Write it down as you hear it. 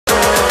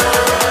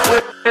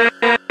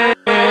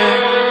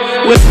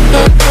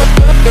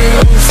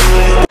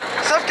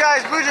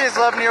boys,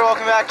 Love here.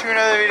 Welcome back to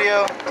another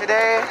video.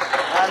 Today,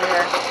 I'm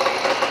here.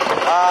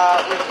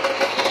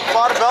 We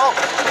bought a belt,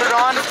 put it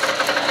on.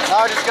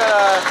 Now I just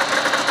gotta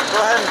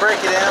go ahead and break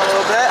it in a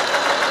little bit.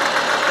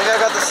 I think I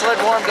got the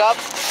sled warmed up.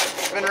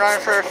 It's been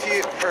running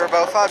for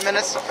about 5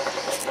 minutes.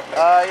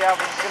 Yeah, we're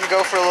just gonna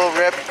go for a little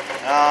rip.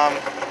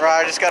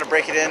 I just gotta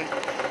break it in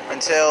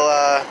until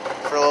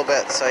for a little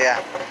bit. So yeah,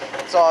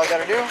 that's all I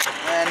gotta do.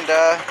 And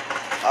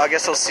I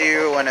guess I'll see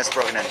you when it's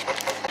broken in.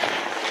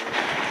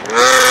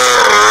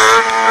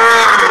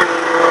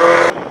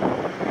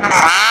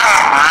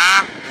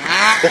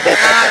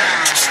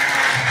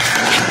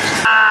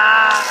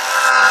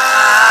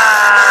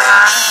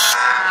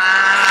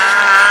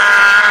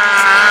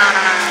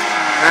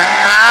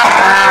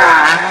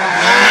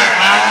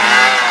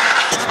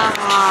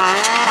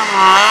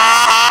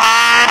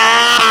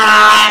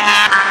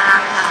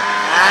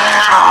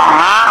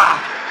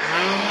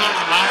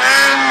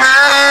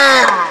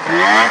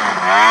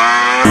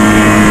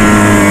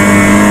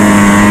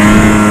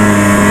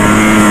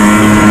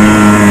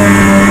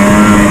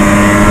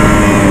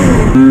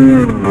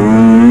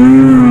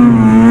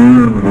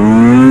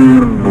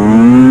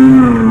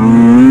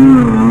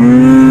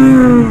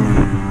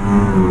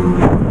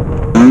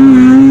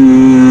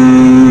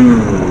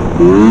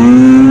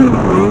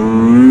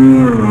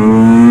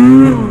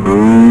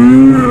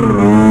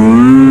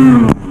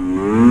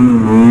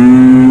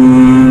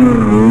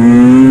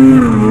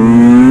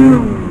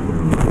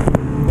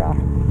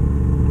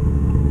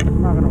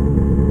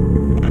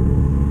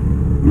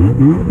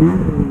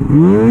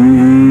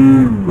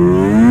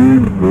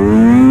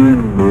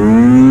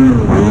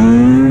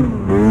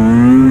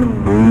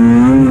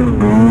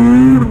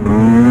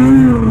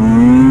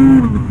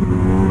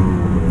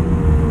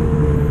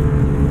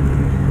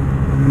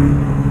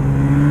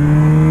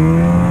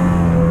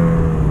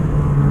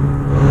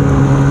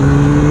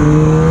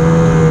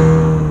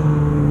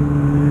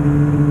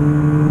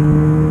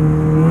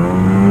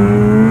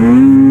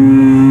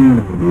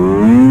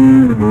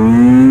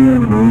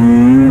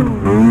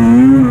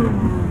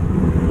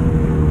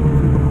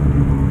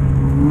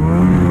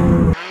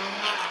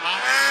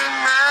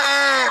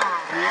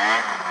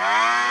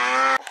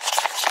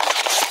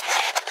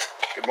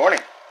 Good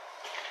morning.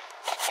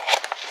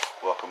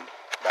 Welcome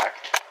back.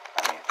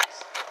 I mean,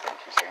 it's been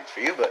 2 seconds for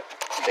you, but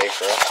a day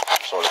for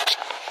us, sort of.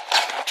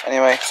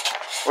 Anyway,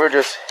 we're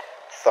just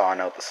thawing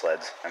out the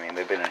sleds. I mean,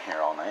 they've been in here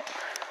all night,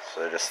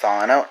 so they're just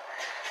thawing out.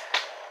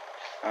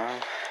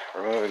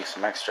 Removing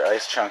some extra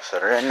ice chunks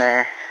that are in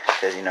there,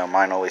 because you know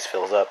mine always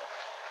fills up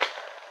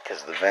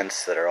because of the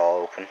vents that are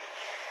all open.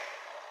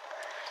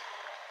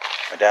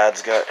 My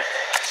dad's got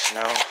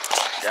snow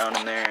down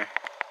in there,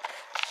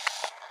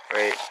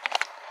 right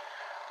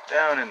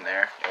down in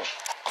there. Oh,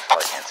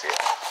 probably can't see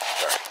it.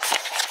 Sorry.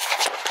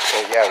 So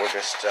yeah, we're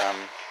just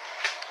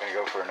gonna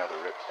go for another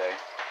rip today.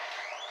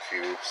 A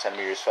few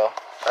centimeters fell.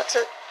 That's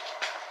it.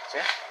 So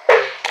yeah.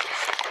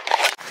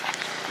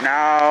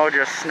 Now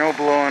just snow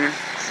blowing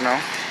snow.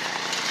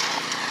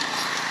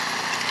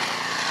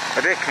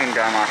 A bit came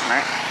down last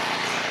night.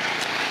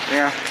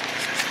 Yeah.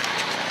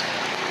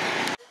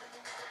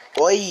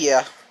 Oh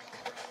yeah.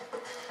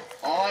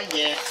 Oh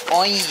yeah.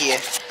 Oh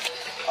yeah.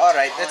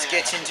 Alright, let's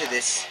get into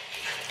this.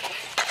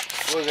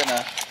 We're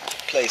gonna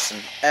play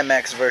some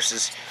MX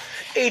versus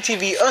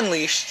ATV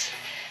Unleashed.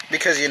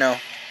 Because, you know,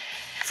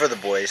 for the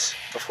boys.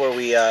 Before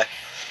we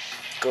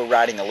go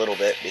riding a little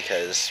bit,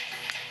 because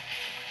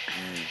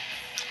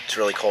it's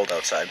really cold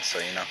outside, so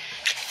you know.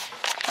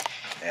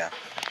 Yeah.